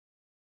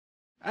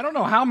I don't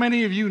know how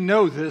many of you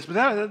know this,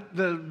 but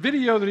the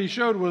video that he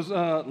showed was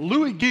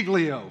Louis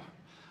Giglio.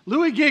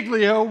 Louis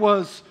Giglio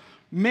was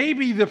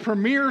maybe the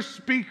premier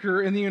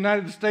speaker in the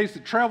United States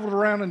that traveled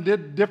around and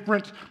did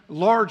different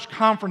large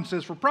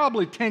conferences for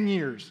probably 10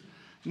 years.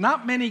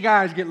 Not many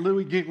guys get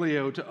Louis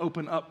Giglio to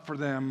open up for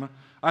them.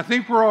 I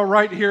think we're all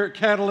right here at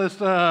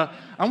Catalyst. I'm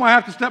going to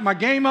have to step my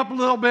game up a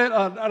little bit.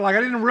 I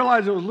didn't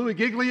realize it was Louis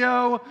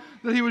Giglio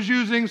that he was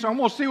using, so I'm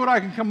going to see what I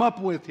can come up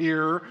with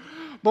here.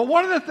 But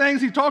one of the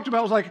things he talked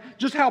about was like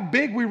just how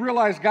big we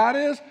realize God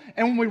is,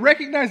 and when we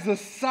recognize the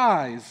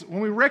size, when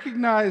we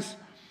recognize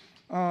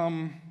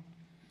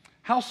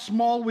how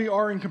small we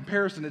are in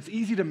comparison, it's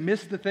easy to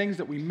miss the things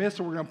that we miss,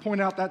 so we're going to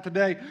point out that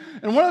today.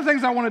 And one of the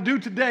things I want to do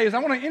today is I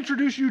want to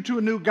introduce you to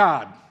a new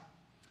God.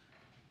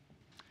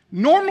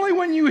 Normally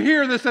when you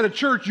hear this at a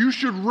church, you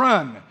should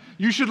run.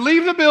 You should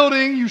leave the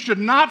building. You should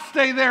not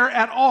stay there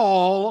at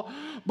all.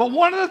 But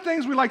one of the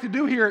things we like to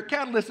do here at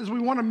Catalyst is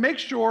we want to make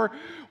sure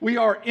we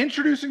are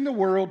introducing the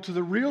world to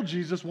the real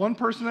Jesus, one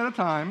person at a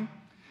time,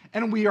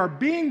 and we are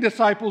being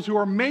disciples who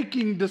are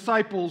making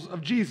disciples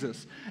of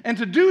Jesus. And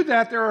to do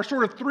that, there are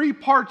sort of three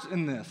parts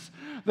in this.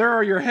 There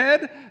are your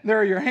head, there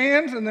are your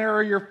hands, and there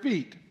are your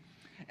feet.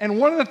 And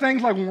one of the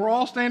things, like when we're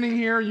all standing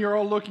here and you're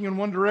all looking in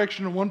one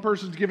direction and one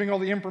person's giving all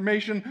the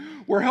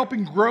information, we're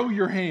helping grow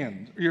your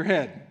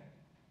head.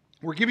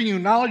 We're giving you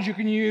knowledge you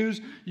can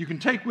use, you can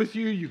take with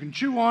you, you can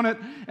chew on it,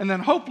 and then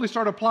hopefully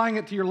start applying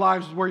it to your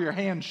lives where your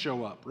hands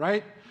show up,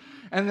 right?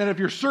 And then if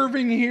you're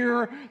serving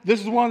here,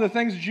 this is one of the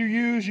things that you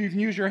use. You can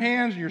use your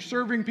hands, and you're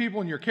serving people,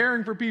 and you're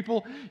caring for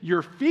people.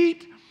 Your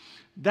feet,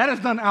 that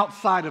is done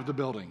outside of the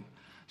building.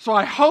 So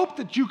I hope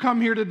that you come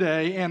here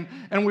today,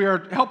 and we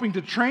are helping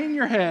to train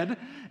your head,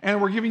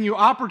 and we're giving you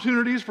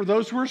opportunities for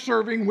those who are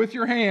serving with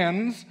your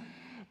hands,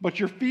 but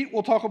your feet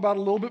we'll talk about a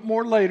little bit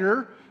more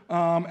later.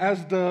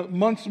 As the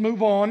months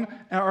move on,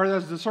 or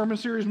as the sermon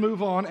series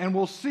move on, and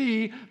we'll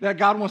see that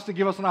God wants to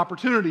give us an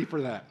opportunity for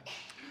that.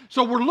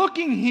 So we're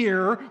looking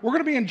here, we're going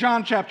to be in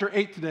John chapter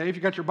 8 today. If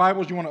you got your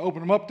Bibles, you want to open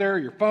them up there,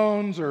 your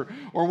phones, or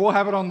we'll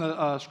have it on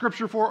the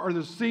scripture or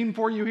the scene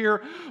for you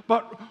here.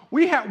 But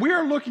we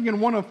are looking in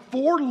one of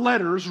four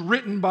letters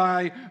written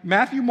by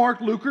Matthew,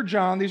 Mark, Luke, or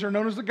John. These are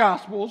known as the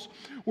Gospels.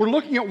 We're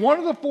looking at one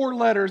of the four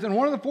letters, and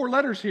one of the four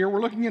letters here,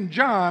 we're looking in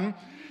John,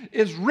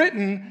 is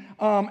written,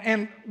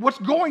 and what's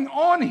going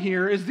on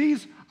here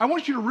is I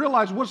want you to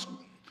realize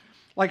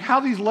how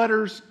these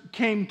letters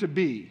came to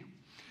be.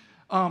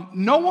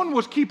 No one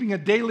was keeping a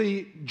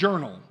daily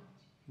journal.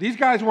 These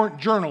guys weren't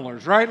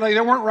journalers, right? Like they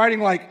weren't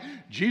writing like,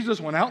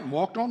 Jesus went out and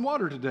walked on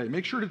water today.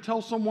 Make sure to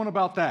tell someone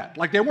about that.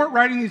 Like they weren't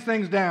writing these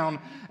things down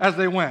as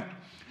they went.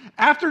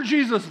 After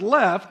Jesus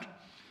left,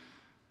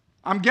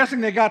 I'm guessing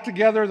they got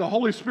together, the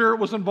Holy Spirit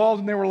was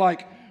involved, and they were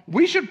like,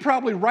 we should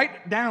probably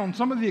write down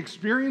some of the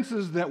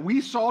experiences that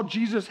we saw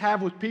Jesus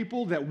have with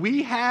people, that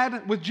we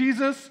had with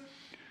Jesus,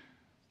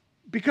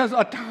 because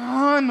a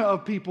ton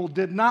of people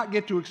did not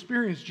get to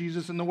experience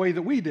Jesus in the way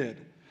that we did.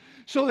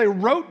 So they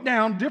wrote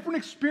down different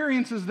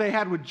experiences they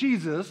had with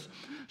Jesus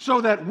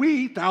so that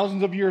we,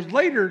 thousands of years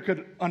later,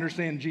 could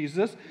understand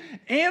Jesus,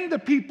 and the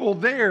people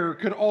there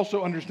could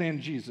also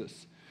understand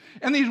Jesus.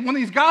 And when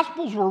these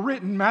Gospels were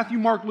written, Matthew,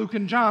 Mark, Luke,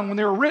 and John, when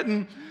they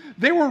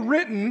were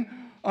written,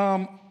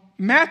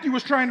 Matthew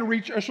was trying to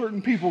reach a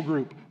certain people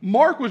group.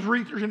 Mark was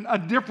reaching a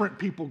different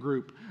people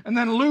group. And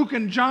then Luke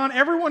and John,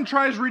 everyone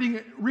tries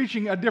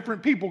reaching a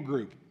different people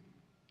group.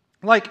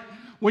 Like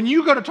when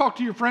you go to talk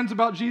to your friends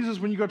about Jesus,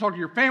 when you go talk to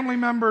your family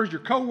members,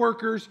 your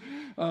coworkers,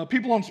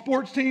 people on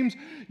sports teams,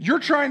 you're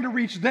trying to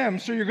reach them.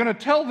 So you're going to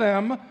tell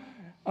them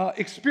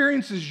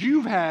experiences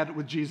you've had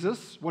with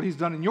Jesus, what he's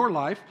done in your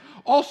life.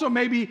 Also,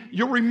 maybe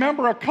you'll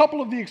remember a couple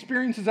of the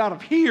experiences out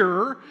of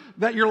here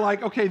that you're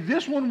like, okay,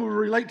 this one will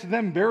relate to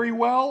them very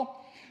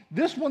well.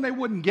 This one they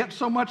wouldn't get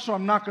so much, so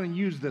I'm not going to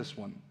use this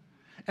one.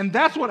 And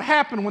that's what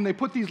happened when they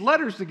put these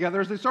letters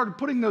together, is they started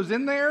putting those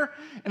in there,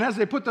 and as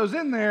they put those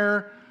in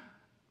there,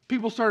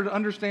 people started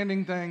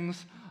understanding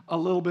things a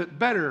little bit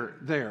better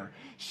there.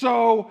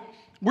 So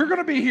we're going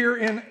to be here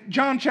in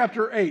John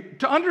chapter 8.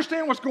 To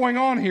understand what's going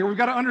on here, we've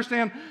got to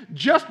understand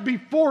just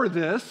before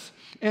this,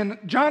 in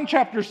John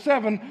chapter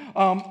 7,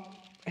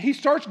 he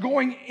starts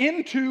going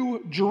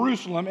into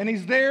Jerusalem, and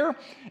he's there,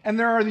 and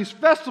there are these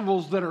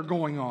festivals that are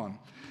going on.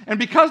 And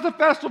because the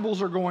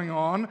festivals are going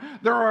on,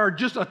 there are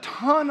just a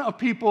ton of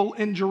people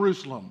in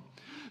Jerusalem.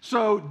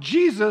 So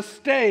Jesus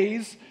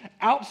stays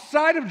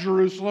outside of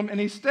Jerusalem, and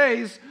he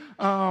stays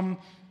and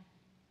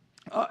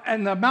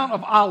the Mount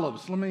of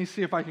Olives. Let me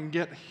see if I can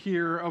get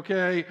here,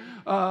 okay?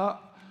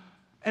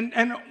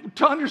 And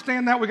to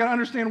understand that, we got to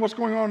understand what's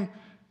going on,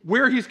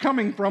 where he's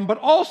coming from, but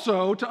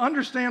also to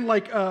understand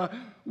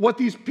what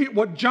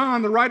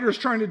John, the writer, is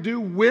trying to do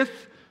with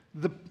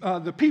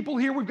the people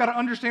here. We've got to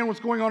understand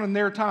what's going on in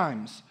their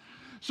times.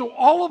 So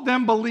all of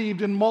them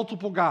believed in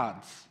multiple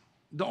gods.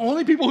 The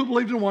only people who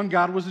believed in one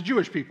God was the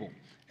Jewish people,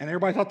 and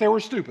everybody thought they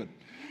were stupid.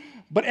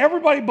 But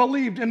everybody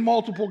believed in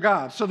multiple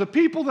gods. So the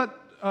people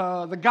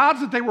the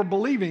gods that they were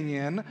believing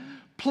in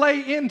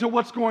play into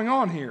what's going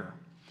on here.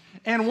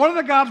 And one of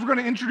the gods we're going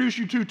to introduce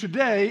you to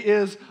today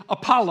is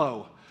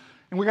Apollo.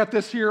 And we got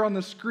this here on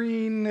the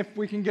screen, if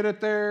we can get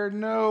it there.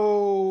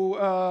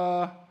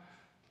 No.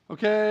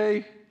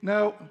 Okay.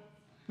 No.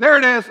 There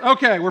it is.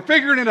 Okay, we're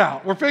figuring it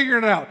out.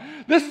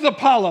 This is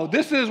Apollo.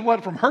 This is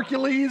what, from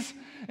Hercules?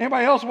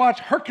 Anybody else watch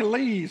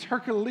Hercules?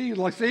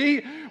 Like,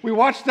 see, we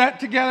watched that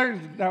together.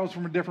 That was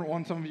from a different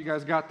one. Some of you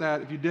guys got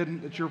that. If you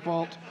didn't, it's your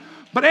fault.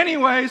 But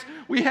anyways,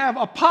 we have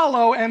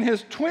Apollo and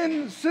his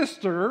twin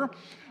sister,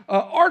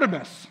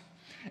 Artemis.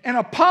 And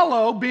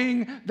Apollo,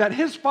 being that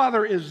his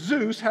father is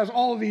Zeus, has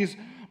all of these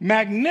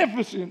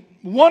magnificent,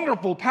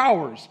 wonderful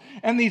powers.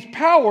 And these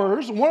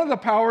powers, one of the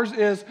powers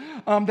is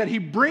that he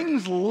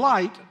brings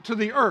light to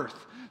the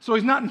earth. So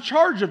he's not in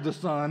charge of the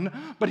sun,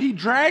 but he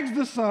drags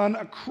the sun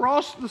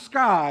across the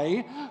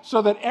sky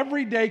so that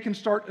every day can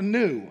start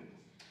anew.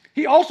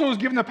 He also is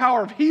given the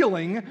power of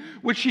healing,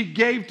 which he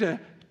gave to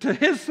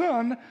his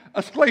son,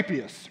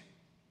 Asclepius.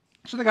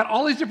 So they got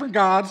all these different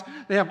gods.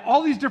 They have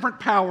all these different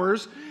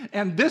powers.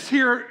 And this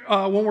here,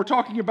 when we're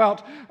talking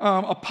about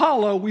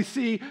Apollo, we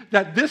see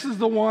that this is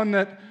the one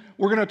that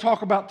we're going to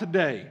talk about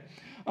today.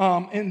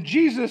 In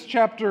Jesus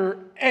chapter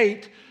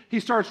 8, he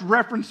starts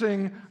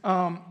referencing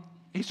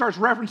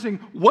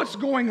what's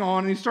going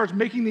on, and he starts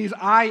making these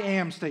I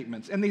am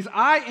statements. And these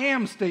I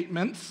am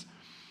statements,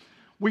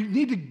 we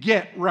need to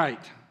get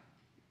right.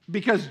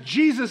 Because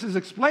Jesus is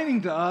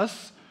explaining to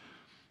us,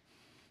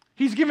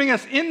 he's giving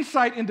us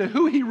insight into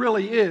who he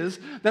really is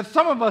that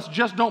some of us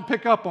just don't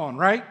pick up on,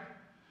 right?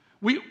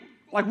 We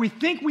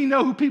think we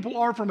know who people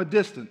are from a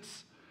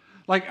distance.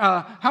 Like,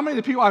 how many of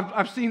the people,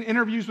 I've seen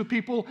interviews with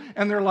people,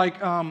 and they're like,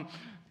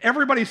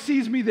 everybody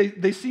sees me,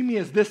 they see me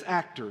as this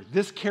actor,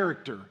 this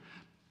character.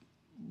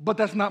 But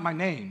that's not my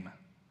name.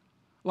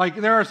 Like,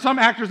 there are some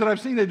actors that I've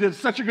seen that did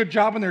such a good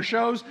job in their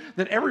shows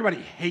that everybody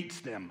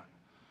hates them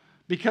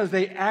because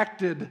they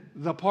acted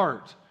the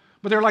part.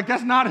 But they're like,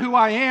 that's not who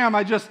I am.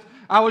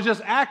 I was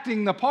just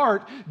acting the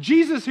part.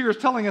 Jesus here is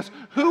telling us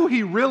who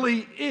he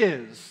really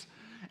is.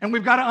 And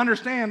we've got to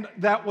understand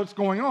that what's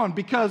going on,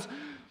 because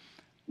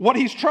what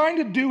he's trying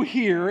to do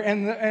here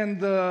and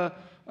the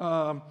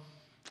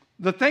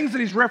things that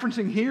he's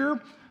referencing here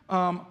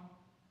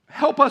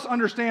help us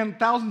understand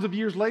thousands of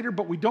years later,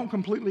 but we don't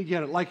completely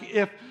get it. Like,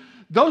 if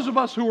those of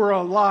us who were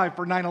alive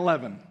for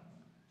 9/11,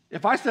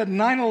 if I said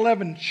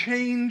 9/11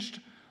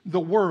 changed the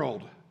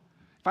world,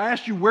 if I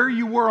asked you where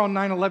you were on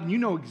 9/11, you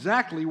know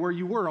exactly where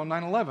you were on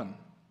 9/11.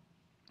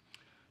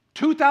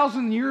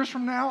 2,000 years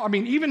from now, I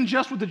mean, even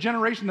just with the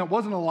generation that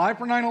wasn't alive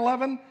for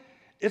 9/11,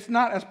 it's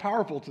not as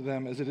powerful to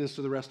them as it is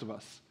to the rest of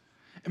us.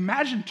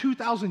 Imagine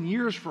 2,000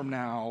 years from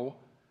now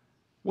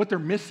what they're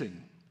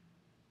missing.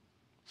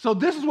 So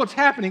this is what's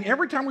happening.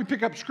 Every time we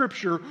pick up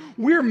Scripture,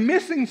 we're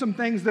missing some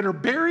things that are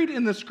buried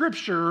in the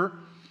Scripture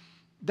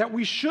that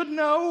we should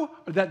know,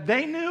 or that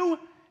they knew,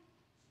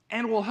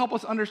 and will help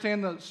us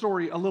understand the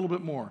story a little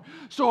bit more.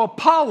 So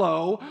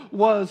Apollo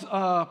was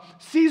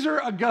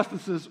Caesar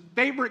Augustus's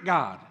favorite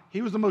god.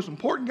 He was the most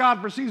important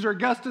god for Caesar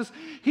Augustus.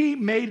 He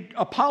made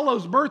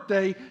Apollo's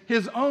birthday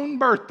his own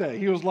birthday.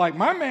 He was like,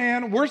 my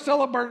man, we're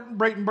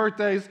celebrating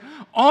birthdays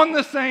on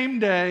the same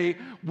day.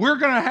 We're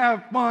going to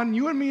have fun.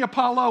 You and me,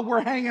 Apollo,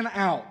 we're hanging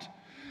out.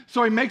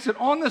 So he makes it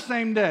on the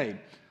same day,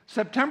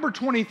 September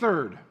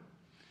 23rd.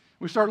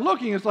 We start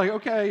looking, it's like,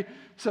 okay,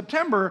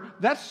 September,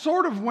 that's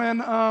sort of when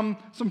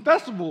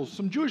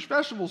some Jewish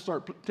festivals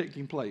start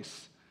taking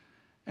place.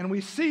 And we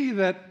see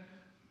that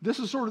this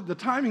is sort of, the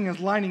timing is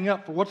lining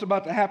up for what's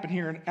about to happen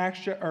here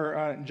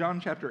in John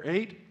chapter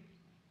 8.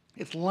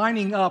 It's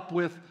lining up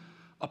with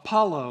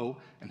Apollo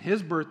and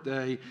his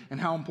birthday and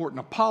how important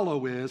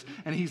Apollo is.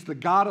 And he's the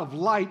god of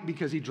light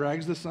because he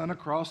drags the sun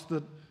across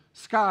the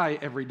sky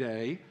every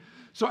day.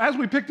 So as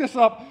we pick this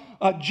up,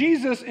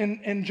 Jesus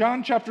in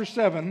John chapter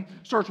 7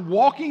 starts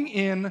walking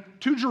in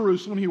to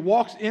Jerusalem. He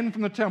walks in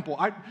from the temple.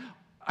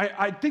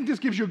 I think this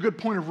gives you a good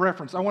point of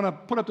reference. I want to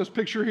put up this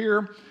picture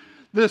here.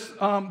 This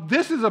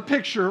is a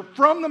picture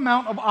from the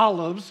Mount of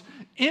Olives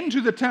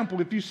into the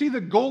temple. If you see the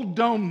gold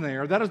dome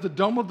there, that is the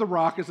Dome of the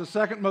Rock. It's the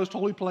second most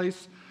holy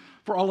place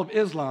for all of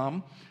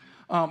Islam.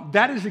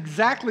 That is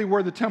exactly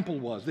where the temple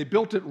was. They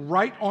built it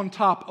right on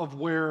top of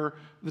where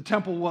the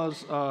temple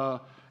was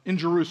in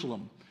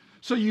Jerusalem.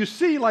 So you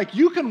see, like,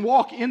 you can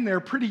walk in there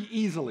pretty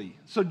easily.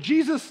 So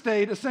Jesus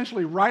stayed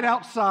essentially right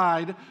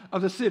outside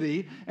of the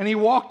city, and he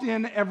walked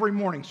in every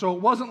morning. So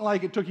it wasn't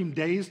like it took him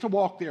days to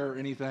walk there or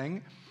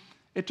anything.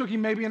 It took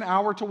him maybe an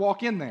hour to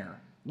walk in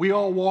there. We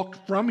all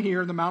walked from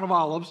here, the Mount of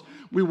Olives.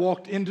 We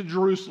walked into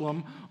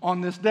Jerusalem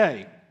on this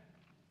day.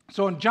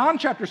 So in John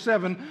chapter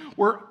 7,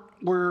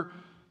 we're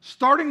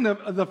starting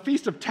the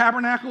Feast of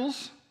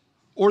Tabernacles,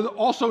 or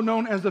also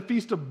known as the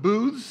Feast of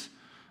Booths.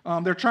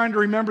 They're trying to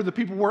remember the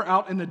people were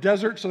out in the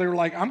desert, so they were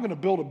like, I'm going to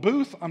build a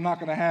booth. I'm not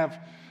going to have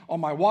all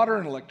my water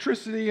and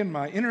electricity and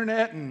my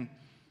internet, and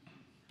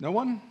no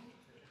one?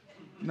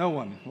 No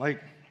one.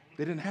 Like,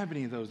 they didn't have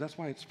any of those. That's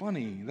why it's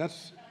funny.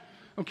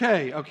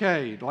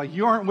 Okay, like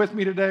you aren't with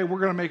me today, we're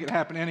going to make it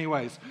happen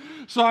anyways.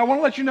 So I want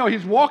to let you know,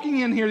 he's walking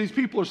in here, these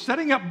people are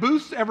setting up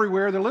booths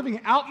everywhere, they're living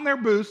out in their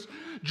booths.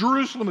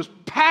 Jerusalem is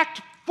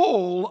packed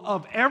full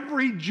of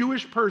every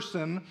Jewish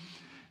person.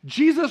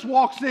 Jesus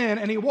walks in,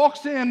 and he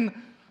walks in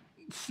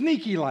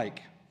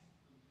sneaky-like.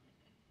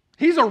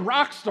 He's a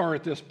rock star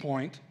at this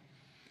point,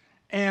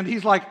 and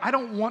he's like, I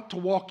don't want to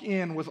walk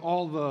in with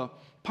all the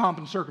pomp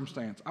and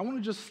circumstance. I want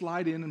to just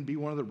slide in and be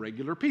one of the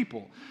regular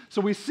people.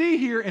 So we see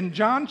here in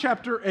John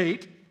chapter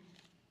 8,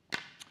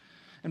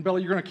 and Bella,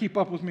 you're going to keep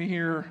up with me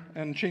here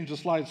and change the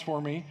slides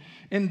for me.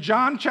 In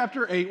John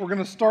chapter 8, we're going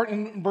to start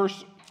in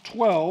verse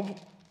 12,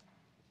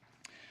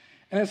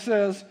 and it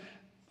says,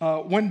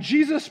 when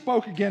Jesus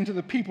spoke again to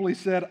the people, he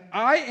said,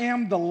 I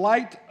am the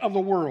light of the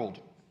world.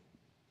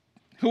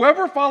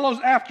 Whoever follows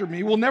after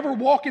me will never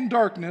walk in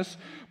darkness,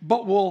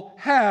 but will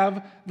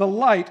have the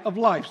light of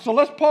life. So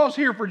let's pause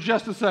here for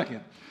just a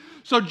second.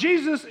 So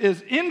Jesus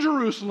is in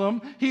Jerusalem.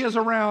 He is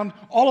around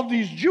all of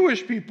these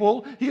Jewish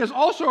people. He is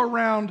also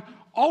around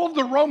all of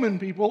the Roman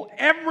people.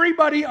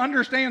 Everybody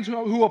understands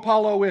who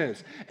Apollo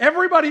is.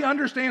 Everybody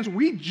understands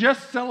we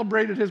just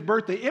celebrated his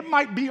birthday. It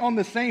might be on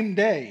the same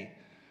day.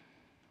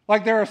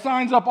 Like there are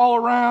signs up all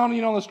around,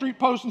 the street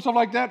posts and stuff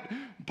like that.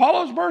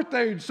 Apollo's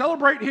birthday,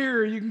 celebrate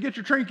here. You can get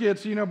your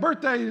trinkets,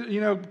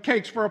 birthday,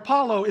 cakes for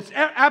Apollo. It's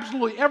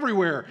absolutely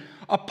everywhere.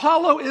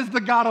 Apollo is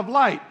the god of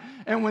light.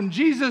 And when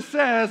Jesus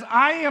says,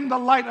 I am the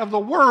light of the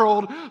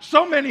world,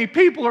 so many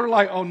people are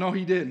like, oh, no,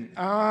 he didn't.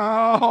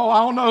 Oh,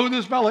 I don't know who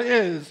this fella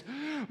is.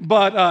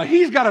 But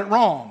he's got it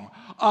wrong.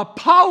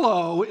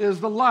 Apollo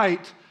is the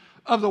light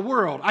of the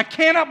world. I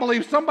cannot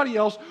believe somebody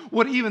else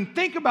would even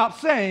think about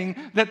saying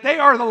that they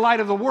are the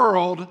light of the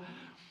world.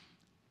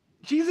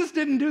 Jesus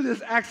didn't do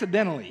this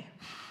accidentally.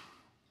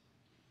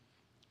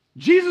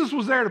 Jesus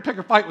was there to pick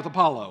a fight with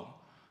Apollo,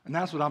 and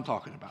that's what I'm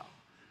talking about.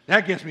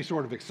 That gets me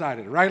sort of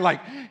excited, right?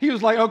 Like, he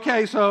was like,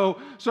 okay, so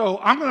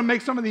I'm going to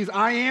make some of these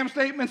I am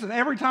statements, and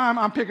every time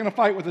I'm picking a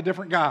fight with a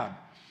different God.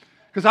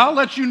 Because I'll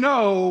let you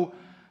know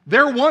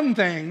they're one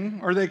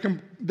thing, or they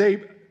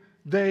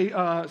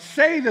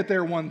say that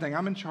they're one thing.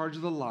 I'm in charge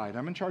of the light.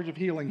 I'm in charge of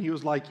healing. He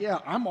was like, yeah,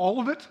 I'm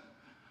all of it.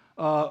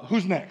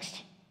 Who's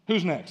next?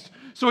 Who's next?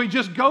 So he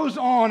just goes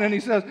on and he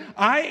says,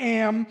 I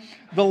am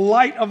the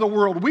light of the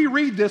world. We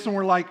read this and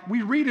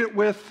we read it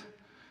with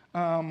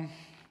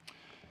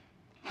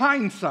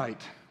hindsight,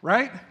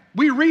 right?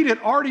 We read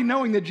it already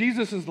knowing that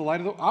Jesus is the light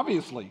of the world,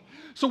 obviously.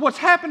 So what's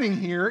happening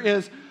here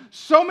is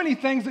so many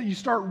things that you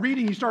start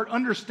reading, you start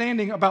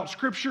understanding about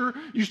Scripture,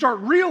 you start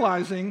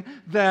realizing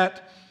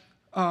that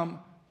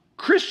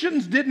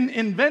Christians didn't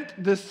invent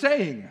this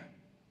saying.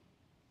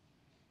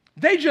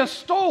 They just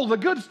stole the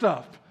good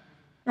stuff.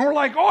 And we're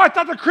like, oh, I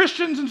thought the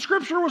Christians in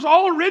Scripture was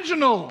all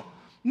original.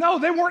 No,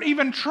 they weren't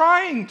even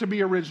trying to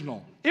be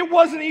original. It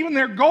wasn't even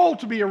their goal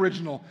to be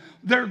original.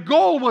 Their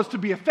goal was to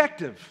be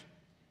effective.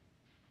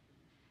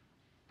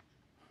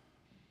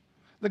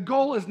 The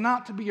goal is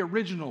not to be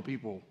original,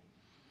 people.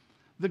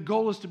 The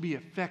goal is to be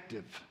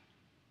effective.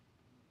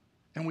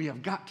 And we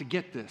have got to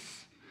get this.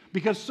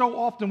 Because so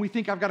often we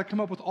think I've got to come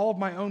up with all of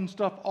my own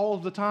stuff all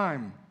of the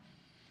time.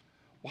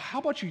 Well, how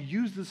about you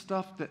use the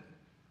stuff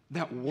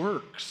that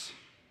works?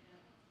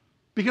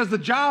 Because the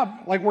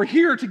job, like we're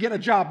here to get a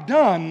job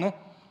done,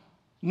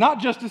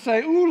 not just to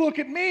say, ooh, look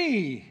at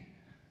me.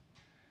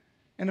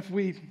 And if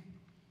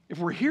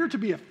we're here to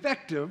be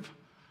effective,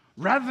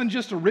 rather than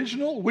just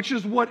original, which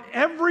is what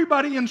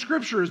everybody in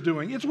Scripture is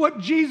doing, it's what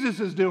Jesus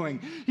is doing.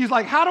 He's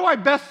like, how do I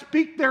best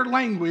speak their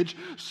language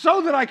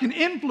so that I can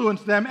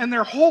influence them and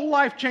their whole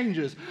life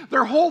changes,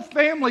 their whole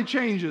family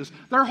changes,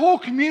 their whole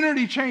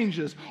community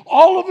changes,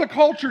 all of the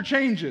culture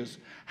changes.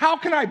 How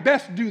can I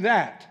best do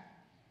that?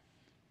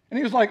 And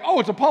he was like, oh,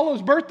 it's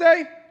Apollo's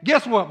birthday?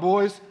 Guess what,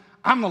 boys?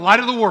 I'm the light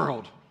of the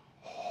world.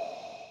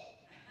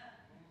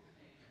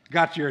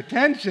 Got your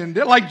attention.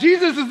 Like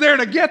Jesus is there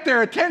to get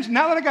their attention.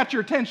 Now that I got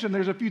your attention,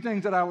 there's a few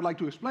things that I would like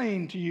to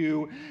explain to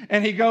you.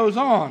 And he goes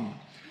on.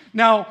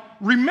 Now,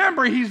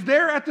 remember, he's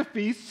there at the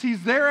feasts.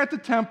 He's there at the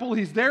temple.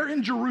 He's there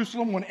in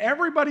Jerusalem when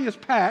everybody is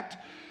packed.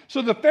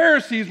 So the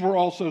Pharisees were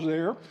also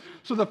there.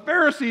 So the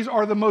Pharisees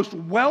are the most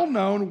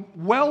well-known,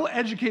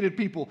 well-educated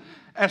people.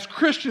 As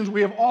Christians,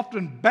 we have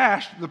often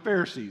bashed the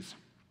Pharisees.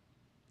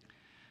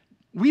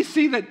 We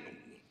see that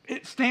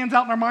it stands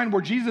out in our mind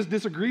where Jesus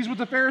disagrees with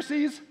the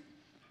Pharisees.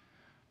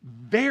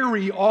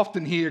 Very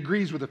often he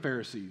agrees with the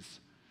Pharisees.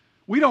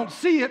 We don't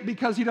see it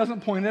because he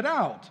doesn't point it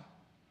out.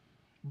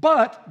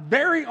 But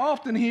very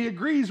often he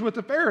agrees with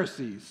the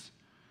Pharisees.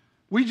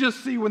 We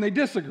just see when they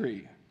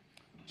disagree.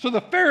 So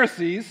the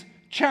Pharisees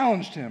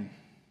challenged him.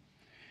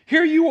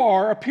 Here you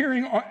are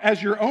appearing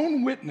as your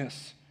own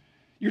witness.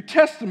 Your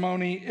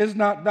testimony is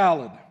not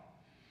valid.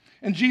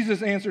 And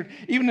Jesus answered,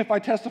 even if I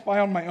testify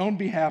on my own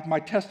behalf, my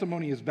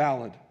testimony is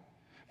valid.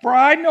 For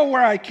I know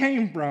where I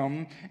came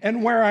from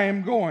and where I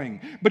am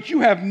going, but you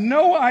have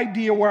no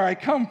idea where I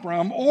come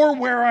from or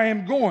where I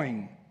am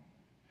going.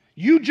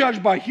 You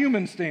judge by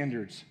human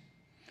standards.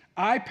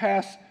 I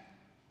pass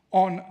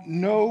on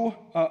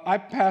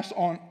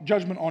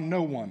judgment on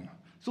no one.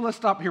 So let's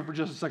stop here for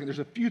just a second. There's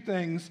a few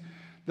things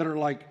that are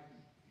like,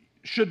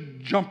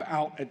 should jump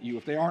out at you.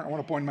 If they aren't, I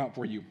want to point them out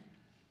for you.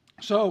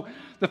 So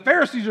the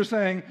Pharisees are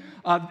saying,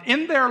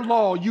 in their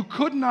law, you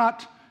could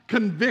not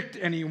convict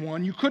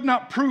anyone. You could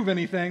not prove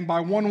anything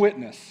by one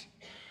witness.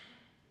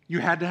 You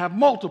had to have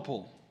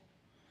multiple.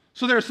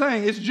 So they're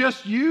saying, it's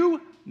just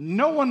you.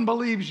 No one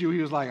believes you.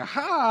 He was like,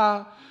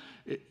 aha,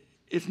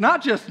 it's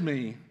not just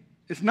me.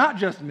 It's not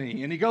just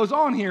me. And he goes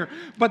on here.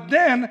 But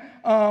then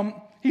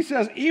he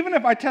says, even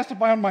if I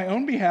testify on my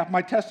own behalf,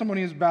 my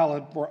testimony is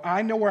valid, for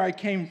I know where I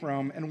came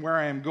from and where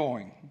I am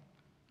going.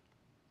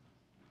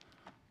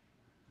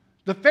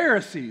 The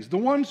Pharisees, the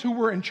ones who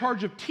were in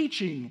charge of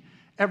teaching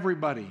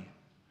everybody,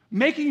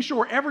 making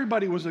sure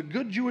everybody was a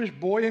good Jewish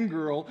boy and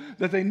girl,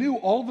 that they knew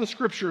all the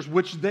scriptures,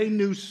 which they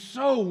knew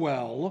so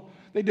well,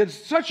 they did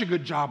such a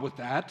good job with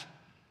that,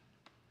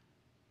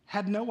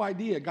 had no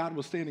idea God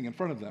was standing in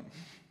front of them.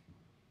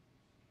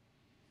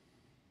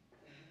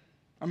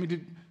 I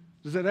mean,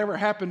 does that ever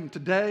happen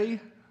today?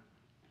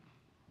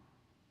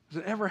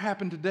 Does it ever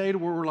happen today to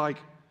where we're like,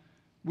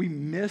 we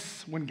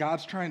miss when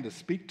God's trying to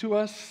speak to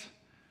us?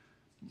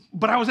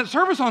 But I was at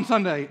service on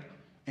Sunday,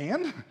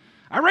 and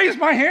I raised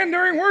my hand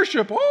during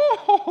worship.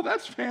 Oh,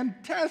 that's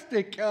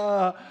fantastic.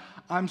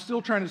 I'm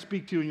still trying to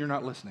speak to you, and you're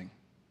not listening.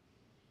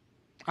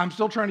 I'm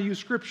still trying to use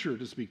Scripture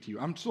to speak to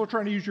you. I'm still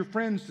trying to use your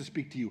friends to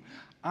speak to you.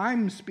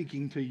 I'm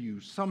speaking to you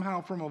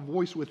somehow from a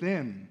voice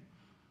within,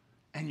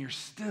 and you're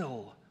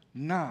still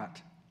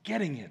not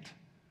getting it.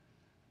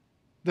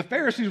 The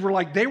Pharisees were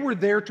like, they were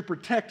there to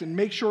protect and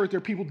make sure that their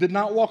people did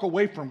not walk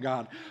away from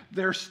God.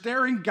 They're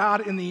staring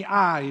God in the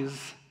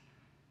eyes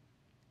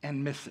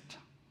and miss it.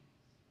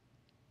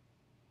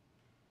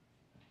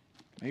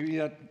 Maybe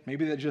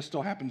that just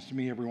still happens to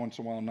me every once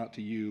in a while, not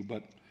to you, but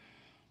it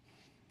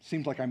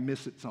seems like I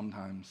miss it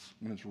sometimes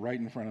when it's right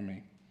in front of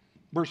me.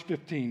 Verse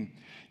 15,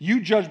 you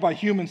judge by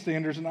human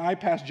standards, and I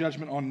pass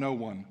judgment on no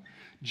one.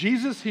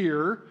 Jesus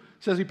here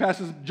says he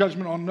passes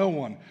judgment on no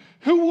one.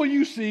 Who will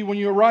you see when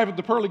you arrive at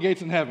the pearly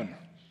gates in heaven?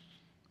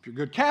 If you're a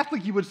good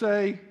Catholic, you would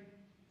say,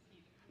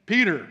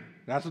 Peter.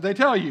 That's what they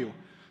tell you.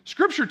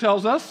 Scripture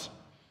tells us,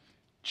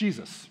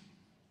 Jesus.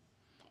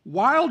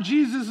 While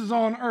Jesus is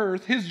on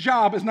earth, his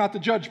job is not to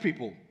judge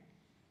people.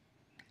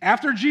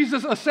 After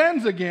Jesus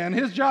ascends again,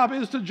 his job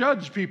is to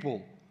judge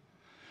people.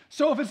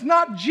 So if it's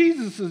not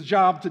Jesus'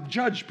 job to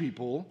judge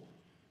people,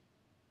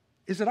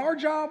 is it our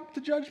job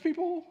to judge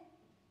people?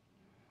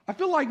 I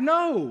feel like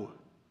no.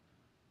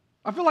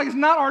 I feel like it's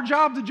not our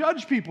job to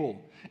judge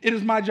people. It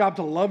is my job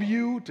to love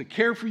you, to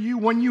care for you.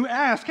 When you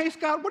ask, hey,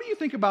 Scott, what do you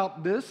think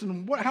about this?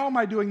 And how am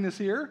I doing this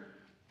here?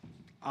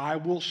 I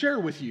will share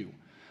with you.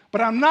 But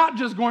I'm not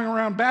just going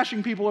around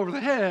bashing people over the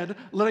head,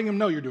 letting them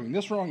know you're doing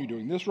this wrong, you're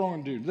doing this wrong,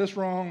 and doing this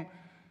wrong.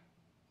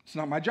 It's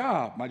not my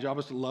job. My job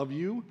is to love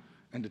you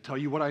and to tell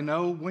you what I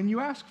know when you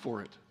ask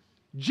for it.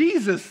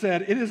 Jesus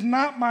said, it is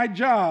not my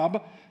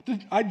job.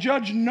 I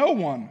judge no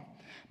one.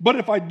 But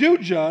if I do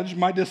judge,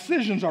 my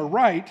decisions are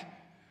right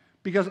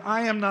because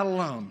I am not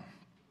alone.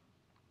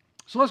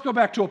 So let's go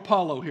back to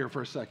Apollo here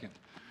for a second.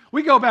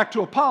 We go back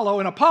to Apollo,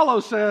 and Apollo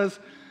says,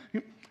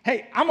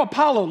 hey, I'm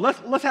Apollo.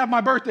 Let's have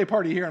my birthday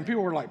party here. And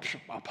people were like,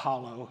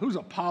 Apollo? Who's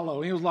Apollo?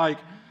 And he was like,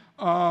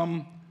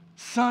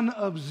 son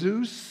of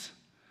Zeus.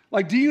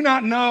 Like, do you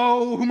not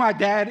know who my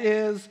dad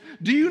is?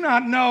 Do you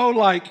not know,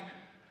 like,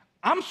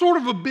 I'm sort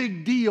of a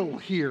big deal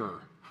here.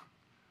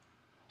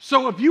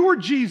 So if you were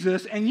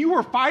Jesus and you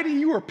were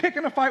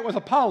picking a fight with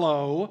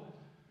Apollo,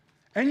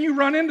 and you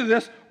run into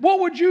this,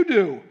 what would you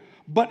do?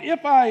 But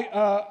if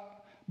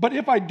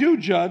I do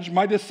judge,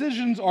 my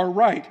decisions are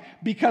right,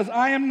 because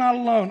I am not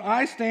alone.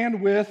 I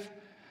stand with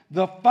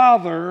the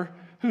Father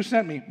who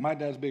sent me. My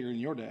dad's bigger than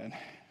your dad.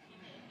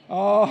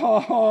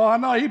 Oh, I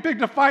know. He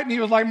picked a fight, and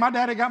he was like, my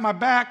daddy got my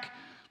back.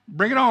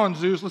 Bring it on,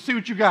 Zeus. Let's see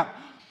what you got.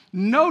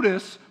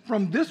 Notice,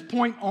 from this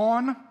point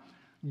on,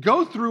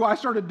 go through, I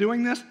started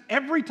doing this.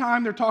 Every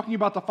time they're talking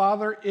about the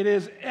Father, it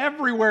is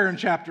everywhere in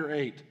chapter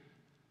 8.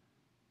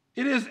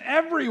 It is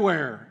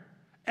everywhere.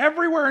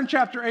 Everywhere in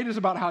chapter 8 is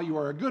about how you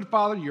are a good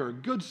father, you're a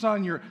good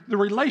son, the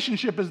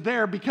relationship is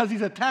there because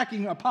he's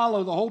attacking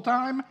Apollo the whole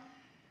time,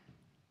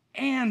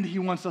 and he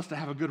wants us to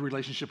have a good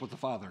relationship with the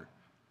Father.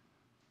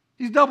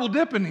 He's double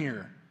dipping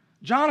here.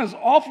 John is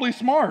awfully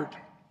smart.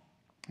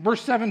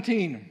 Verse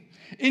 17,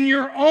 in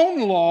your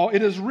own law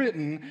it is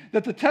written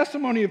that the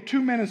testimony of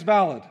two men is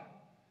valid.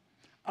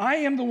 I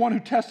am the one who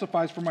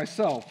testifies for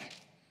myself.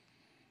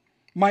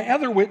 My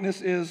other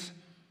witness is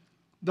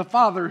the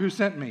Father who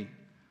sent me.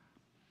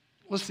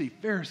 Let's see,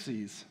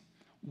 Pharisees,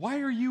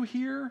 why are you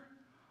here?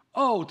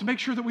 Oh, to make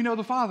sure that we know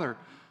the Father.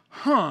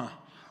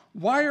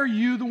 Why are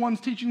you the ones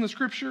teaching the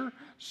Scripture?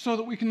 So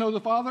that we can know the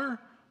Father?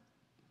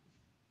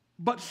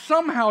 But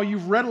somehow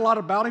you've read a lot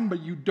about him,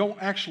 but you don't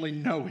actually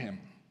know him.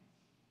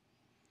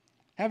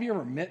 Have you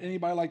ever met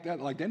anybody like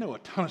that? Like, they know a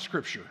ton of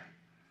Scripture.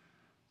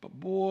 But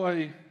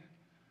boy,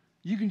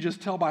 you can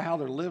just tell by how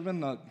they're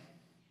living that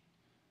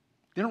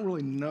they don't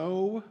really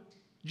know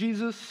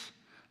Jesus.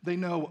 They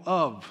know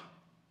of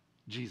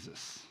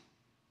Jesus.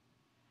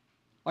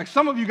 Like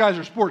some of you guys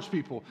are sports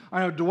people.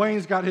 I know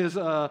Dwayne's got his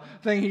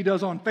thing he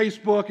does on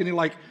Facebook, and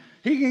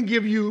he can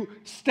give you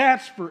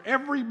stats for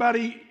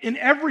everybody in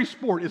every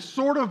sport. It's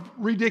sort of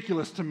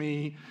ridiculous to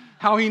me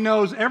how he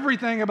knows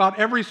everything about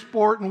every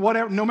sport and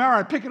whatever. No matter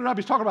I pick it up,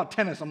 he's talking about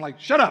tennis. I'm like,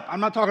 shut up. I'm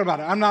not talking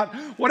about it. I'm not,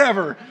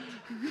 whatever.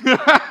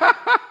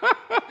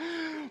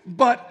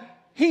 But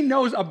he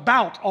knows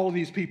about all of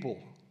these people.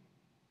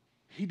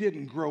 He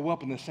didn't grow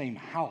up in the same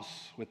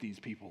house with these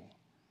people.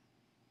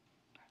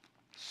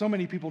 So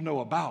many people know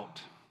about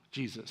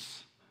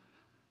Jesus,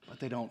 but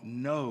they don't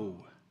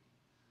know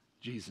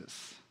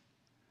Jesus.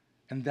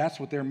 And that's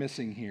what they're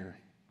missing here.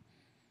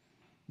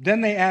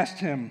 Then they asked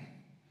him,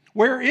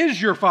 "Where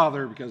is your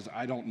Father?" Because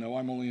I don't know.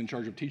 I'm only in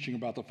charge of teaching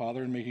about the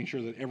Father and making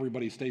sure that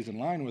everybody stays in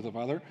line with the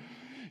Father.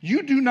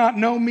 "You do not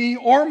know me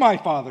or my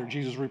Father,"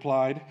 Jesus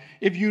replied.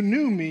 "If you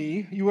knew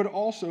me, you would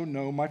also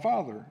know my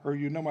Father, or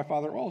you know my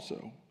Father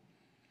also."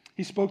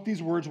 He spoke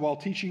these words while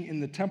teaching in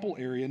the temple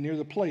area near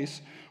the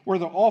place where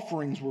the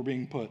offerings were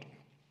being put.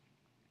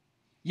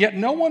 Yet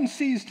no one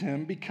seized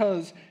him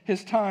because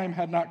his time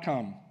had not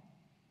come.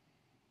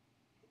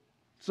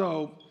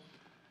 So,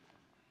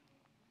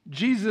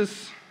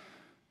 Jesus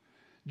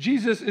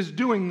is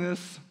doing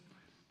this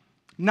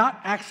not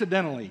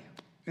accidentally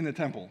in the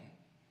temple.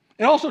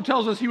 It also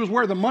tells us he was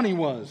where the money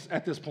was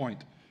at this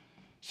point.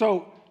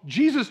 So,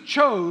 Jesus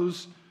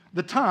chose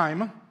the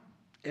time,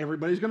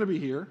 everybody's going to be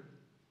here,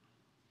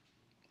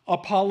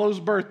 Apollo's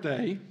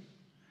birthday.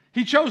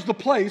 He chose the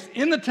place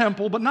in the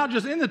temple, but not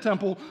just in the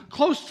temple,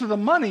 close to the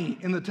money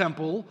in the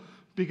temple,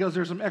 because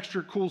there's some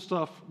extra cool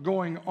stuff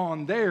going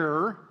on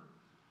there.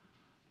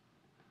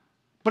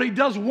 But he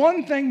does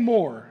one thing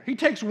more. He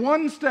takes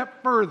one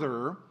step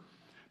further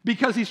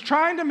because he's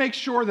trying to make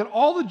sure that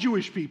all the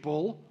Jewish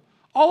people,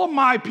 all of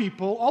my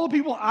people, all the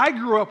people I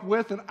grew up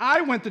with and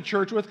I went to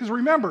church with, because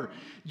remember,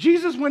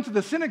 Jesus went to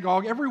the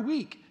synagogue every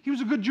week. He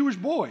was a good Jewish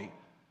boy.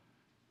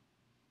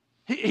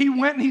 He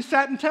went and he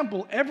sat in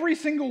temple every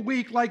single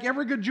week like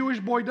every good Jewish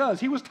boy does.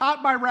 He was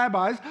taught by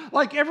rabbis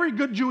like every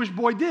good Jewish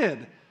boy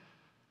did.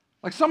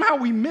 Like somehow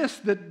we miss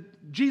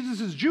that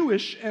Jesus is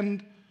Jewish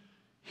and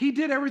he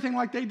did everything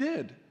like they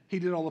did. He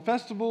did all the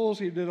festivals,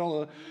 he did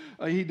all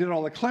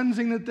the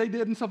cleansing that they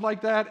did and stuff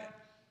like that.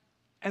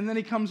 And then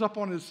he comes up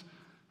on his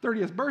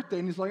 30th birthday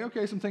and he's like,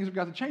 okay, some things have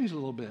got to change a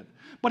little bit.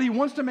 But he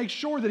wants to make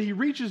sure that he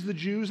reaches the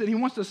Jews and he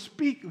wants to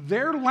speak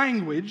their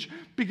language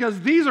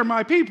because these are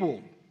my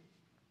people.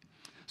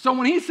 So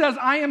when he says,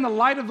 "I am the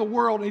light of the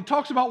world," and he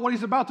talks about what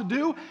he's about to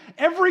do,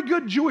 every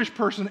good Jewish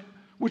person,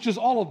 which is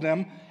all of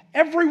them,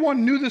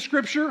 everyone knew the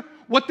scripture.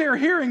 What they're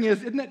hearing is,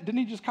 didn't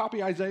he just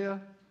copy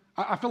Isaiah?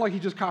 I feel like he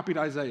just copied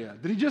Isaiah.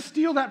 Did he just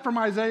steal that from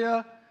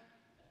Isaiah?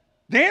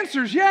 The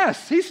answer is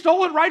yes. He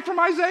stole it right from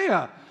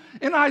Isaiah.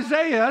 In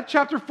Isaiah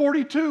chapter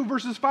 42,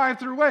 verses 5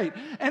 through 8.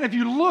 And if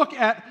you look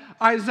at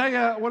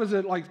Isaiah,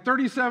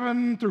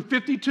 37 through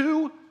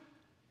 52,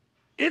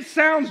 it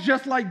sounds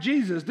just like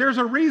Jesus. There's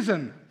a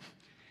reason.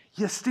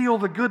 You steal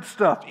the good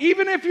stuff.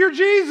 Even if you're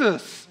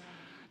Jesus,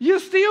 you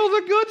steal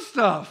the good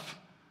stuff.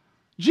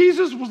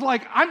 Jesus was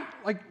like,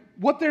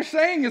 what they're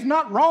saying is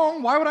not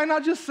wrong. Why would I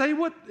not just say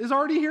what is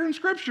already here in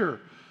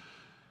Scripture?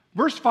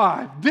 Verse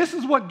 5, "This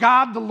is what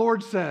God the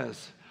Lord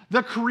says,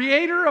 the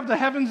creator of the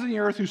heavens and the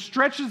earth, who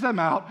stretches them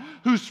out,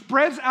 who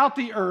spreads out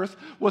the earth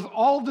with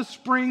all the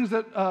springs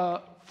that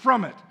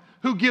from it,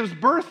 who gives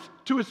birth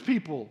to his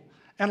people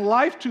and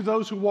life to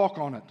those who walk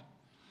on it.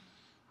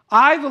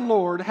 I, the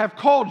Lord, have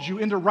called you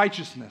into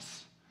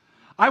righteousness.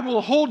 I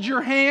will hold your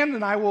hand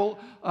and I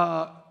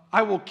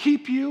will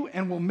keep you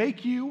and will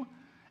make you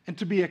and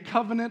to be a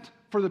covenant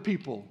for the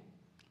people.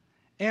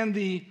 And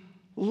the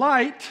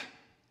light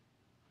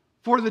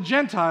for the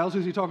Gentiles,"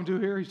 who's he talking to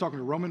here? He's talking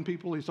to Roman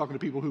people. He's talking to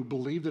people who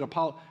believe that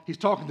Apollo, he's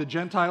talking to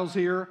Gentiles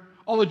here.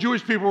 All the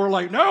Jewish people were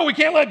like, no, we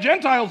can't let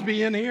Gentiles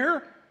be in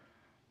here.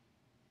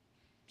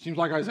 Seems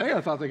like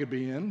Isaiah thought they could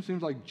be in.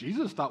 Seems like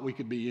Jesus thought we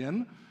could be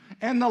in.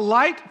 "And the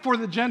light for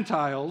the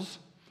Gentiles,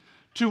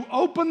 to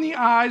open the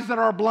eyes that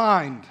are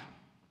blind,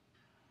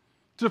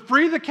 to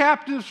free the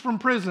captives from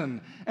prison,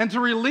 and to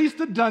release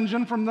the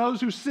dungeon from those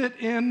who sit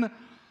in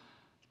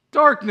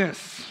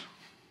darkness."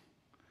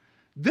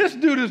 This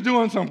dude is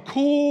doing some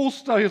cool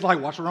stuff. He's like,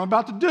 watch what I'm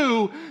about to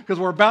do, because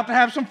we're about to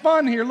have some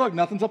fun here. Look,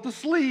 nothing's up the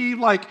sleeve.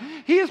 Like,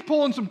 he is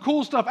pulling some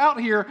cool stuff out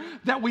here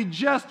that we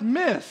just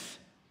miss.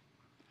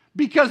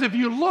 Because if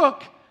you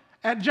look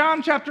at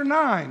John chapter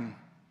 9,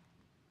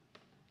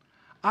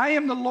 "I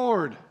am the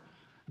Lord.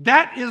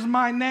 That is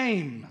my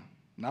name."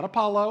 Not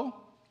Apollo,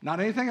 not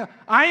anything else.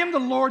 "I am the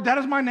Lord. That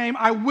is my name.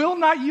 I will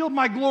not yield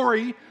my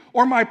glory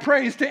or my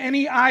praise to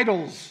any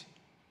idols."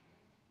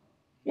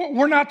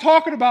 We're not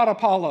talking about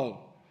Apollo.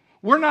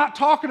 We're not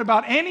talking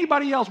about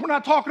anybody else. We're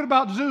not talking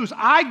about Zeus.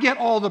 I get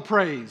all the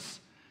praise.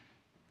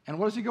 And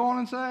what does he go on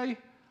and say?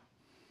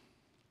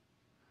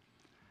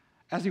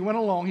 "As he went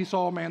along, he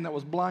saw a man that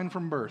was blind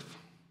from birth."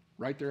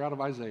 Right there out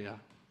of Isaiah.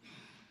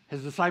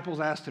 His disciples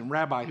asked him,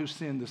 "Rabbi, who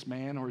sinned, this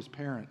man or his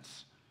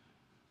parents,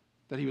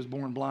 that he was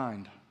born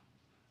blind?"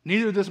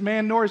 Neither this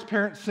man nor his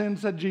parents sinned,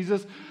 said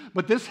Jesus,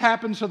 but this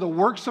happened so the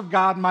works of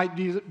God might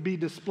be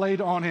displayed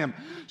on him.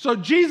 So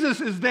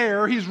Jesus is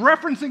there. He's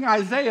referencing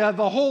Isaiah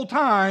the whole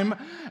time,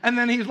 and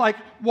then he's like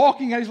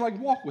walking, and he's like,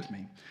 walk with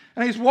me.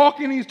 And he's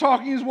walking, he's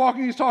talking, he's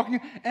walking, he's talking,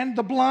 and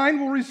the blind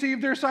will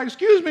receive their sight.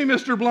 Excuse me,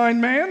 Mr.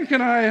 Blind Man,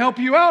 can I help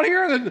you out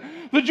here? And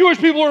the Jewish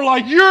people are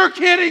like, you're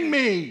kidding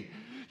me.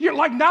 You're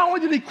like, not only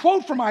did he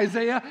quote from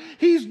Isaiah,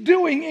 he's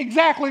doing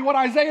exactly what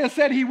Isaiah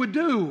said he would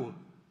do.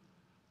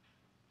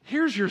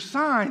 Here's your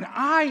sign.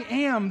 I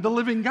am the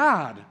living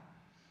God.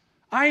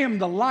 I am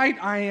the light.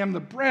 I am the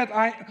bread.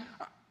 I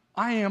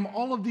am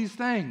all of these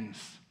things.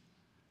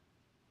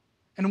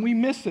 And we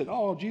miss it.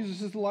 Oh,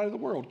 Jesus is the light of the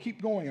world.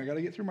 Keep going. I got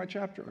to get through my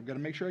chapter. I've got to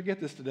make sure I get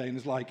this today. And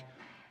it's like,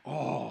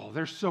 oh,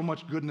 there's so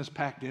much goodness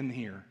packed in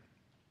here.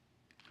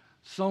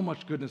 So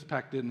much goodness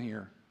packed in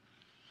here.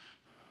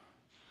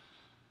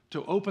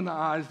 To open the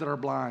eyes that are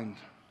blind.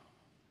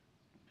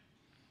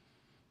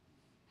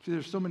 See,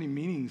 there's so many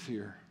meanings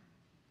here.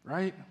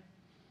 Right?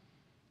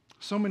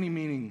 So many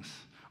meanings.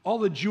 All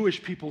the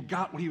Jewish people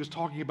got what he was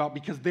talking about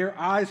because their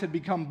eyes had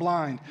become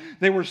blind.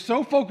 They were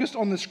so focused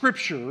on the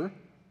Scripture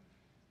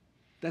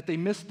that they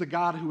missed the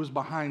God who was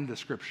behind the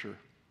Scripture.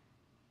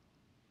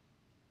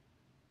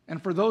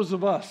 And for those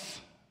of us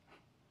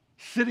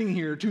sitting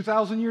here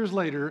 2,000 years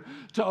later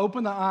to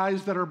open the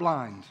eyes that are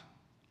blind.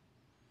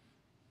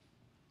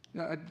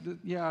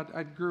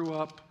 I grew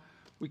up.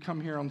 We come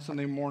here on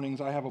Sunday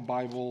mornings. I have a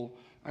Bible.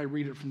 I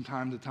read it from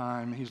time to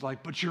time. He's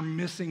like, but you're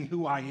missing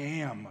who I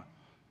am.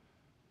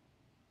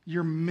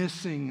 You're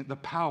missing the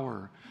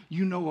power.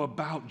 You know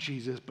about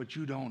Jesus, but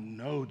you don't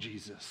know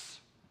Jesus.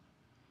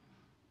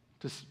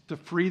 To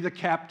free the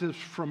captives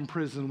from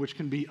prison, which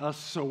can be us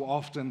so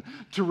often.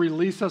 To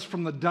release us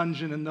from the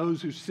dungeon and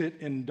those who sit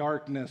in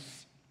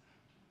darkness.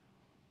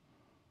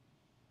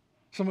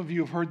 Some of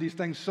you have heard these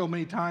things so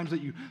many times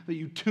that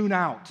you tune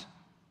out.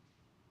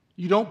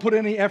 You don't put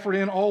any effort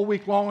in all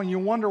week long and you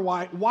wonder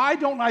why. Why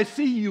don't I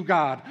see you,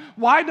 God?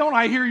 Why don't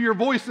I hear your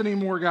voice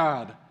anymore,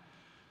 God?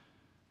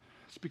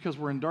 It's because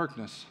we're in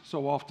darkness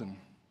so often.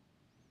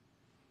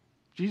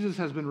 Jesus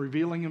has been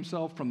revealing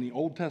himself from the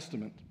Old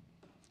Testament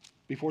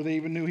before they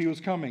even knew he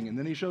was coming. And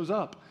then he shows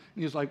up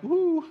and he's like,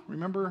 woo,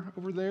 remember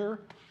over there?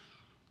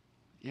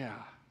 Yeah.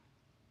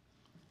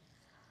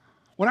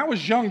 When I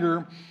was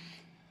younger,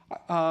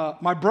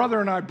 my brother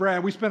and I,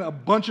 Brad, we spent a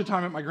bunch of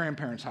time at my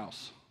grandparents'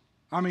 house.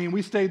 I mean,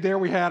 we stayed there.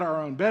 We had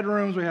our own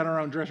bedrooms. We had our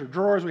own dresser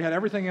drawers. We had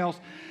everything else.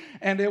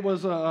 And it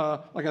was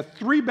like a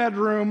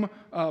 3-bedroom,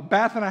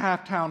 bath and a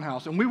half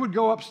townhouse. And we would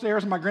go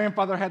upstairs, and my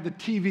grandfather had the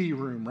TV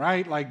room,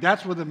 right? Like,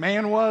 that's where the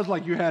man was.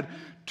 Like, you had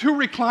 2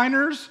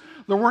 recliners.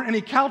 There weren't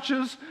any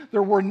couches.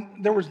 There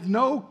was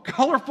no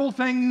colorful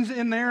things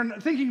in there. And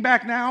thinking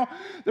back now,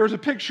 there was a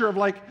picture of,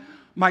 like,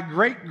 my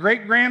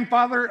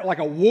great-great-grandfather, like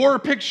a war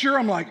picture.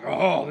 I'm like,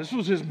 oh, this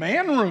was his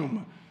man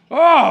room.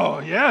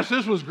 Oh, yes,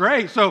 this was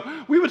great. So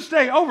we would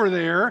stay over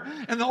there,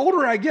 and the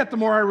older I get, the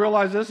more I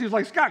realize this. He's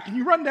like, Scott, can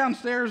you run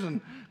downstairs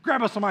and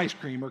grab us some ice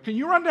cream? Or can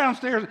you run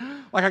downstairs?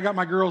 Like I got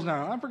my girls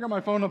now. I forgot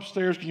my phone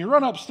upstairs. Can you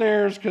run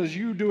upstairs? Because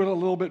you do it a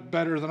little bit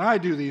better than I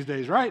do these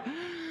days, right?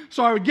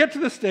 So I would get to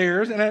the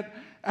stairs, and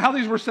how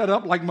these were set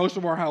up, like most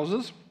of our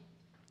houses,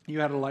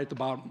 you had to light the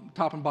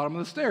top and bottom of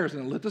the stairs,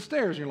 and it lit the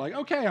stairs. And you're like,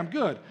 okay, I'm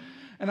good.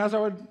 And as I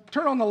would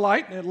turn on the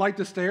light, and it'd light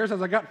the stairs,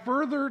 as I got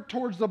further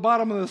towards the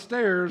bottom of the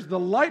stairs, the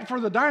light for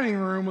the dining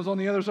room was on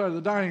the other side of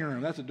the dining room.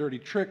 That's a dirty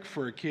trick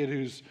for a kid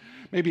who's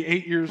maybe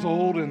 8 years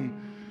old and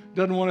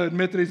doesn't want to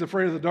admit that he's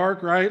afraid of the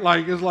dark, right?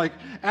 Like, it's like,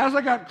 as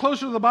I got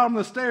closer to the bottom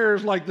of the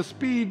stairs, like the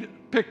speed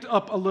picked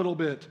up a little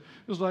bit.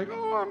 It was like,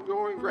 oh, I'm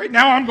going great.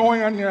 Now I'm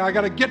going on, I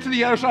got to get to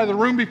the other side of the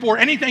room before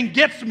anything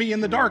gets me in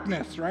the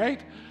darkness,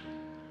 right?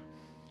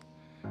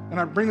 And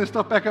I'd bring this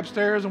stuff back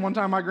upstairs, and one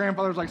time my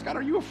grandfather was like, Scott,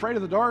 are you afraid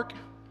of the dark?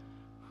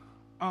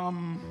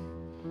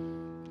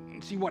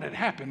 See, what had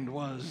happened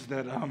was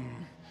that,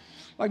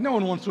 like, no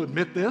one wants to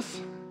admit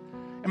this.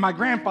 And my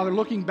grandfather,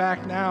 looking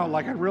back now,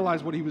 like, I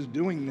realized what he was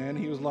doing then.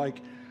 He was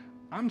like,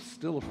 I'm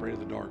still afraid of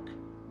the dark.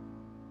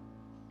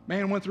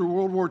 Man went through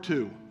World War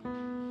II,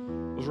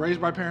 was raised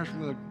by parents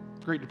from the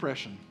Great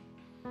Depression.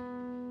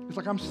 He's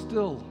like, I'm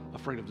still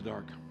afraid of the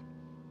dark.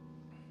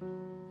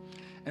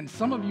 And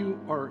some of you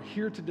are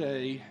here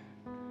today,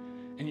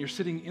 and you're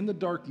sitting in the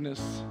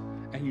darkness,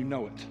 and you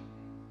know it.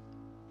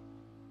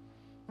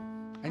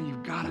 And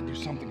you've got to do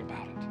something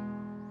about it.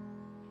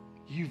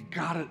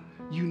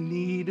 You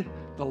need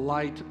the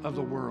light of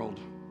the world,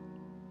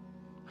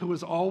 who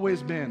has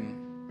always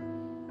been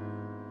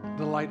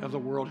the light of the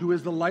world, who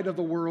is the light of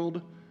the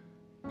world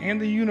and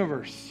the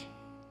universe.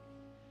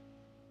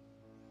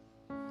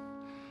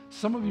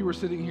 Some of you are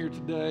sitting here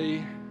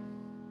today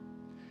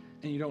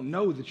and you don't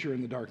know that you're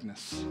in the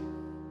darkness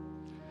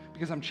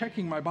because I'm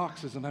checking my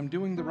boxes and I'm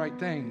doing the right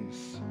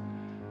things.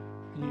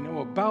 And you know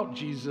about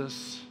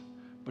Jesus,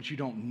 but you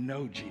don't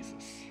know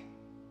Jesus.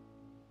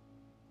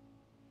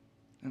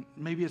 And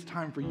maybe it's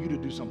time for you to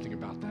do something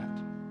about that.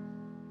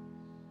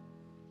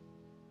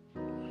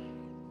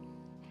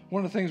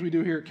 One of the things we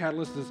do here at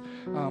Catalyst is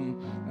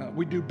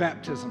we do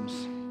baptisms.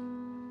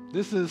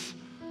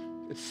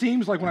 It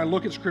seems like when I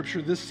look at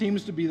Scripture, this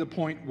seems to be the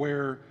point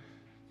where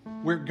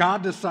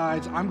God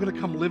decides, I'm going to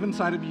come live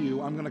inside of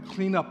you, I'm going to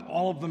clean up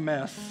all of the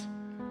mess,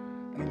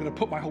 and I'm going to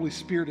put my Holy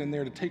Spirit in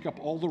there to take up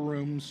all the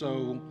room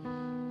so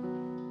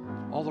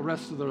all the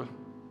rest of the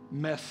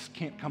mess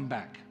can't come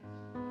back.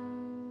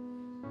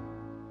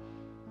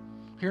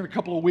 Here in a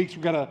couple of weeks,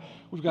 we've got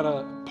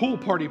a pool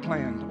party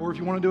planned, or if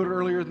you want to do it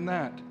earlier than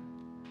that.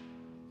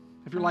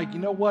 If you're like, you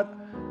know what,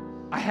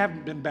 I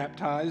haven't been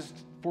baptized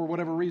for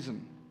whatever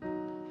reason,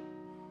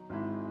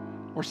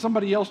 or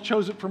somebody else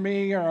chose it for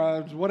me,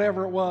 or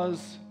whatever it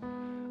was,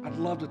 I'd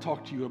love to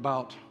talk to you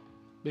about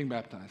being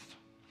baptized.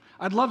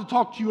 I'd love to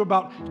talk to you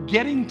about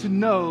getting to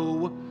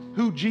know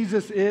who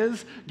Jesus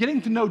is,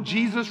 getting to know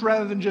Jesus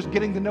rather than just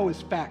getting to know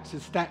his facts,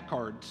 his stat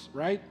cards,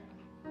 right?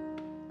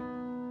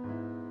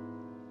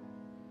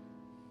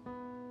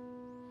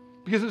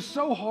 Because it's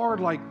so hard,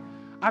 like,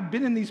 I've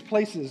been in these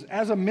places.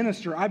 As a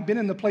minister, I've been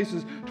in the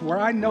places to where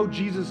I know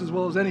Jesus as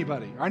well as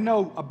anybody. I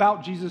know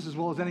about Jesus as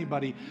well as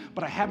anybody,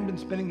 but I haven't been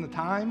spending the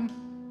time.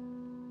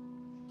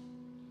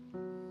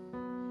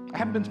 I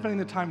haven't been spending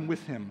the time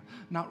with him,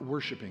 not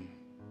worshiping,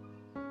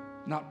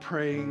 not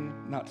praying,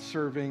 not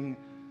serving.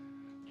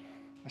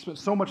 I spent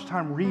so much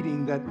time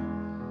reading that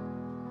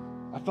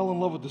I fell in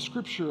love with the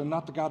Scripture and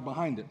not the God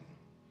behind it.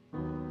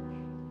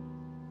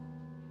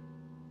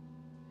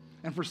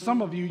 And for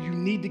some of you, you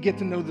need to get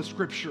to know the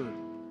Scripture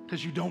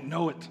because you don't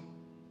know it.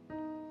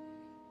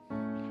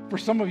 For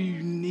some of you,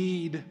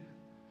 you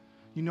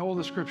know all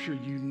the Scripture,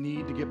 you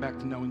need to get back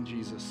to knowing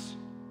Jesus.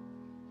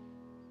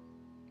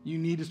 You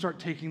need to start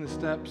taking the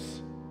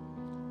steps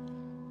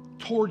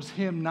towards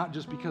him, not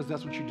just because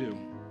that's what you do.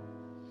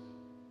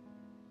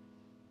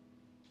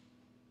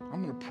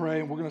 I'm going to pray,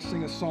 and we're going to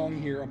sing a song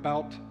here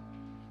about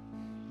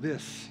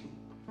this.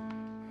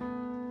 And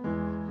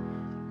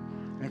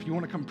if you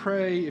want to come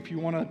pray, if you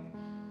want to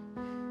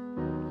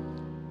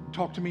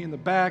talk to me in the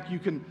back, you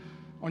can,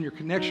 on your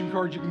connection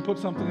cards, you can put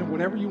something in,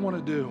 whatever you want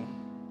to do.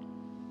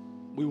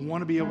 We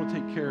want to be able to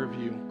take care of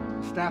you.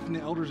 The staff and the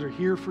elders are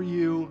here for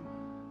you.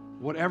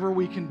 Whatever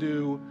we can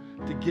do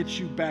to get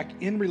you back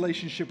in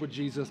relationship with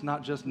Jesus,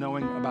 not just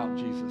knowing about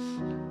Jesus.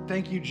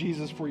 Thank you,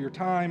 Jesus, for your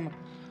time,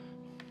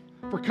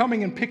 for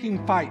coming and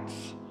picking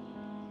fights,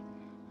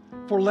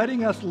 for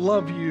letting us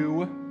love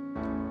you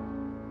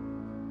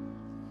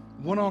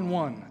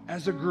one-on-one,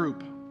 as a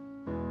group.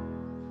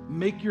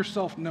 Make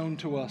yourself known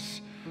to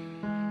us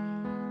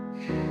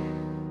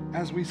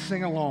as we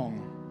sing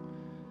along,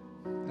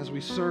 as we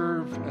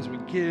serve, as we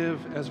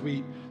give, as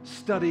we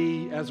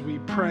study, as we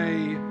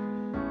pray.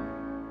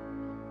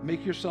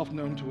 Make yourself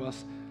known to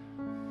us.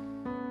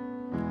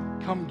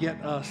 Come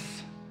get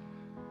us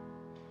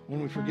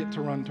when we forget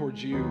to run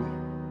towards you.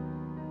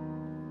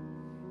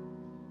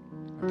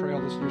 I pray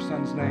all this in your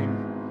Son's name.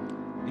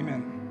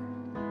 Amen.